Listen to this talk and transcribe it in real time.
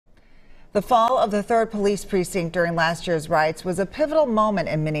The fall of the 3rd Police Precinct during last year's riots was a pivotal moment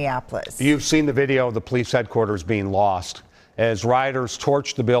in Minneapolis. You've seen the video of the police headquarters being lost. As rioters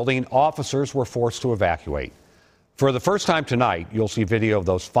torched the building, officers were forced to evacuate. For the first time tonight, you'll see video of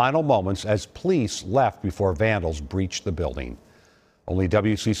those final moments as police left before vandals breached the building. Only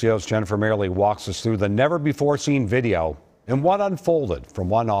WCCO's Jennifer Mayerle walks us through the never-before-seen video and what unfolded from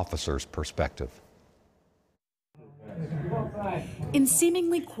one officer's perspective. In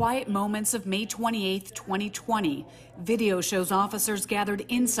seemingly quiet moments of May 28, 2020, video shows officers gathered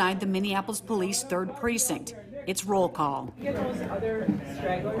inside the Minneapolis Police 3rd Precinct. It's roll call.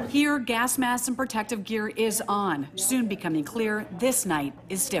 Here, gas masks and protective gear is on, soon becoming clear this night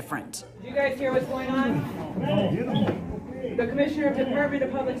is different. Did you guys hear what's going on? The Commissioner of the Department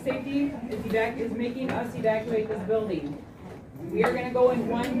of Public Safety is making us evacuate this building. We are going to go in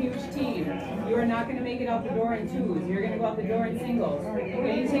one huge team. You are not going to make it out the door in twos. You're going to go out the door in singles.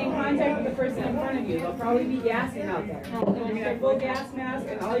 Maintain contact with the person in front of you. They'll probably be gassing out there. You're going to have full gas mask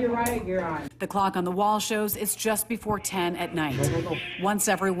and all your riot gear on. The clock on the wall shows it's just before 10 at night. Once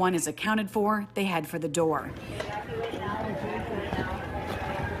everyone is accounted for, they head for the door.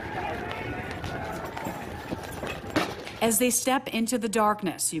 As they step into the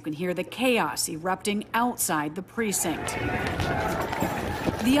darkness, you can hear the chaos erupting outside the precinct.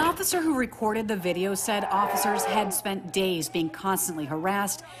 The officer who recorded the video said officers had spent days being constantly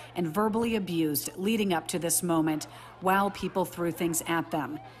harassed and verbally abused leading up to this moment while people threw things at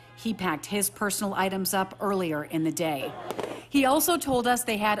them. He packed his personal items up earlier in the day. He also told us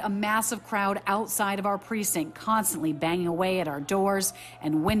they had a massive crowd outside of our precinct constantly banging away at our doors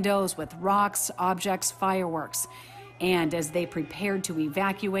and windows with rocks, objects, fireworks. And as they prepared to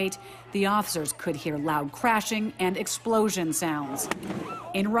evacuate, the officers could hear loud crashing and explosion sounds.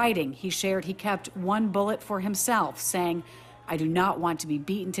 In writing, he shared he kept one bullet for himself, saying, "I do not want to be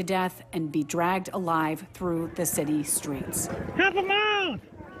beaten to death and be dragged alive through the city streets." Help him out!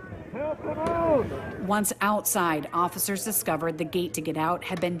 Help him out! Once outside, officers discovered the gate to get out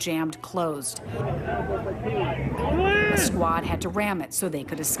had been jammed closed. The squad had to ram it so they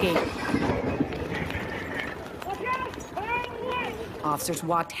could escape. Officers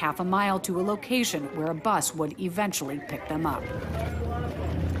walked half a mile to a location where a bus would eventually pick them up. Open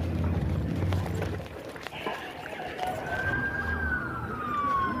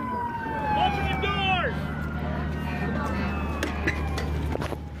the doors!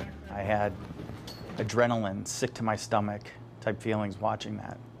 I had adrenaline, sick to my stomach type feelings watching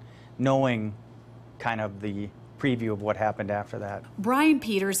that, knowing kind of the preview of what happened after that. Brian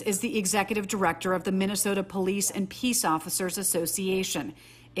Peters is the executive director of the Minnesota Police and Peace Officers Association.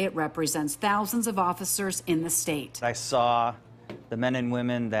 It represents thousands of officers in the state. I saw the men and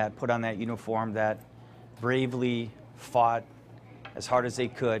women that put on that uniform that bravely fought as hard as they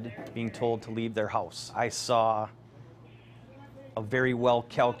could, being told to leave their house. I saw a very well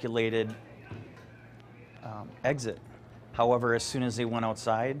calculated exit. However, as soon as they went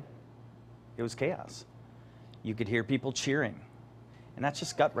outside, it was chaos. You could hear people cheering, and that's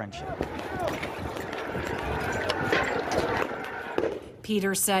just gut-wrenching.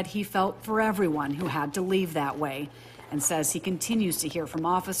 Peter said he felt for everyone who had to leave that way, and says he continues to hear from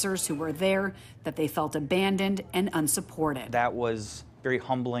officers who were there that they felt abandoned and unsupported. That was very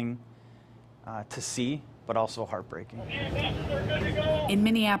humbling to see, but also heartbreaking. In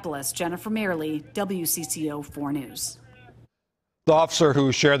Minneapolis, Jennifer Mayerle, WCCO 4 News. The officer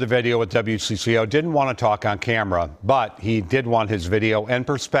who shared the video with WCCO didn't want to talk on camera, but he did want his video and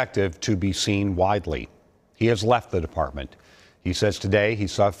perspective to be seen widely. He has left the department. He says today he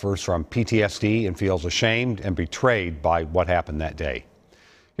suffers from PTSD and feels ashamed and betrayed by what happened that day.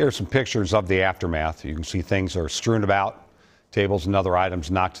 Here are some pictures of the aftermath. You can see things are strewn about, tables and other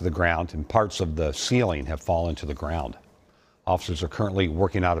items knocked to the ground, and parts of the ceiling have fallen to the ground. Officers are currently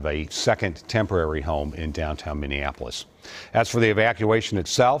working out of a second temporary home in downtown Minneapolis. As for the evacuation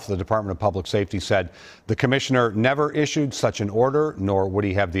itself, the Department of Public Safety said the commissioner never issued such an order, nor would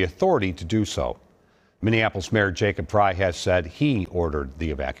he have the authority to do so. Minneapolis Mayor Jacob Frey has said he ordered the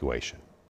evacuation.